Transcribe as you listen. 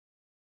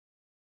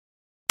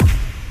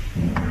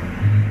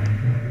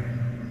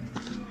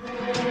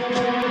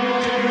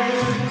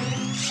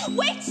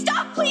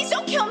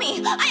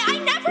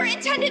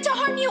intended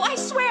to harm you, I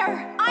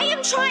swear. I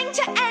am trying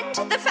to end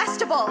the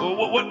festival.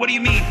 What do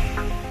you mean?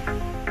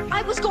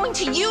 I was going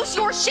to use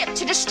your ship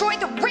to destroy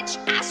the rich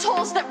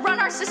assholes that run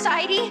our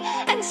society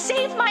and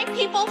save my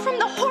people from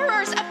the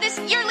horrors of this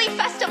yearly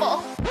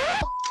festival.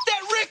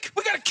 That Rick!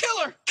 We gotta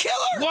kill her! Kill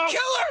her! Whoa.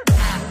 Kill her!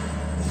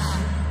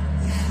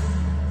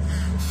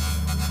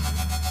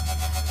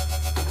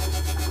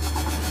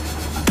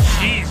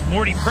 Jeez,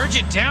 Morty, purge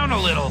it down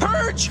a little.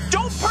 Purge!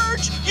 Don't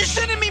purge! You're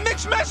sending me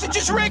mixed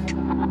messages, Rick!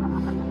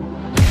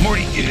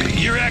 Morty,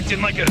 you're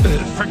acting like a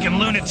freaking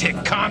lunatic.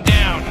 Calm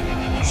down.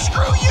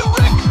 Screw you,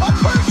 Rick! I'll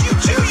purge you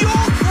too, you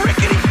old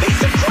rickety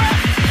piece of crap!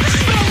 This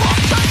has been a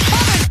long time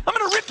coming! I'm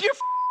gonna rip your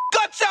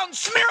guts out and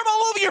smear them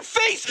all over your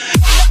face!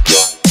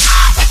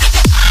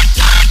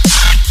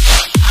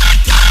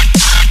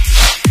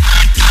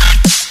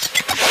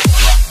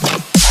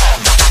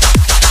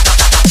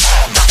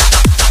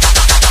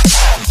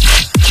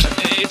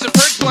 It's a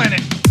purge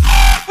planet.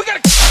 We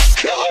gotta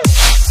kill her!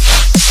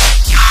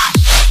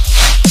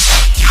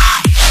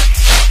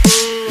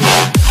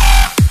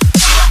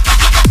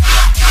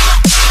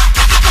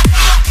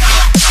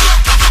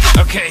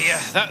 Okay,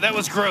 yeah, that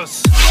was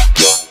gross.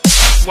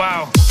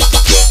 Wow.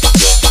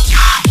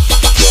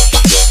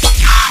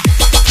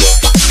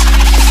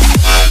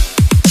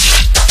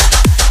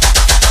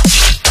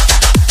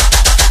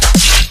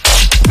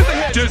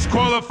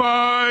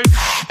 Disqualified.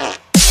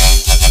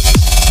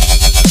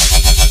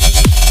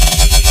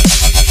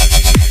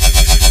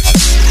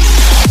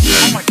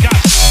 Oh my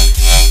God.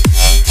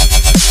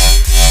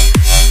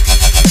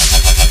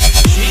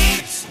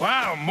 Jeez.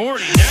 Wow,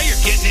 Morty, now you're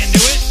getting into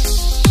it.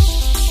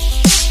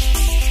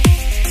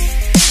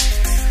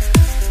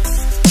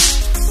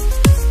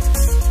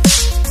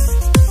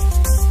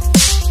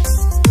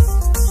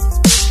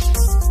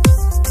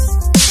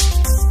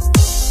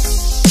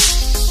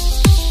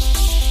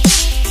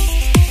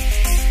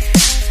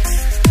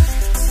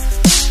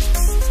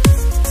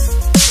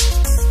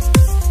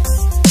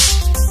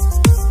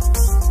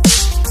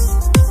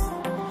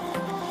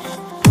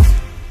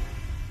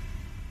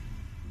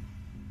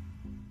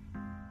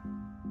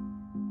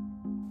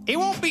 It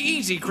won't be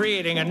easy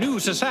creating a new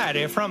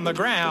society from the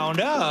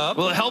ground up.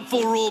 Well, a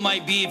helpful rule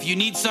might be if you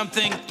need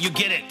something, you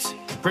get it.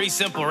 Pretty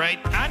simple, right?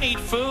 I need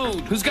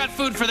food. Who's got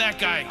food for that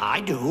guy? I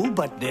do,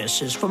 but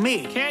this is for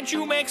me. Can't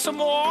you make some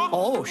more?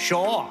 Oh,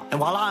 sure. And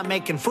while I'm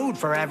making food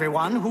for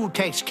everyone, who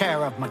takes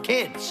care of my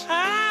kids?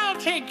 I'll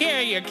take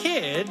care of your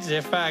kids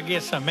if I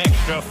get some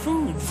extra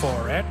food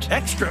for it.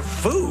 Extra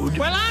food?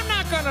 Well, I'm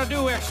not gonna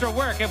do extra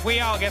work if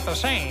we all get the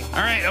same. All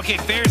right, okay,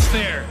 fair's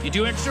fair. You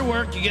do extra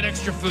work, you get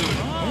extra food.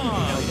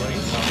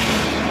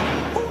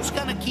 Who's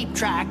gonna keep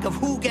track of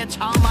who gets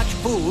how much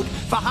food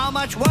for how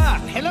much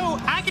work? Hello,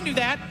 I can do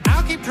that.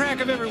 I'll keep track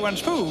of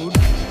everyone's food,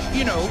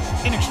 you know,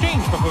 in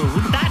exchange for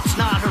food. That's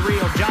not a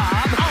real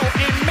job. Oh,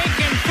 and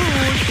making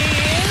food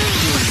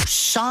is... You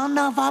son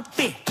of a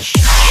bitch.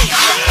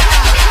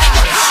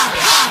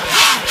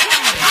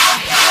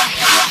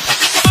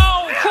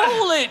 Oh,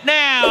 cool it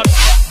now.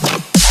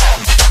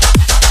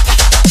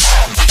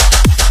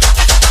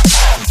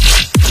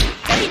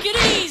 Take it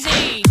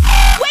easy.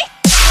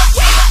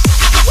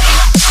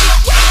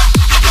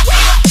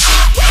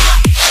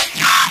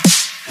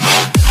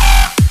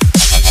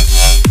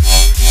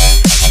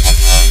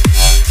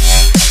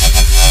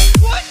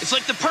 It's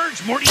like the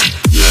purge, Morty.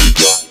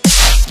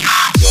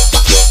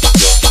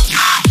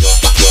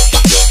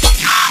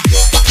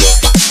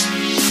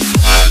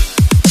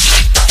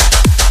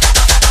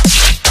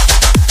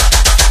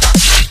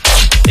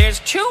 There's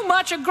too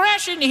much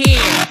aggression here.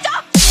 Stop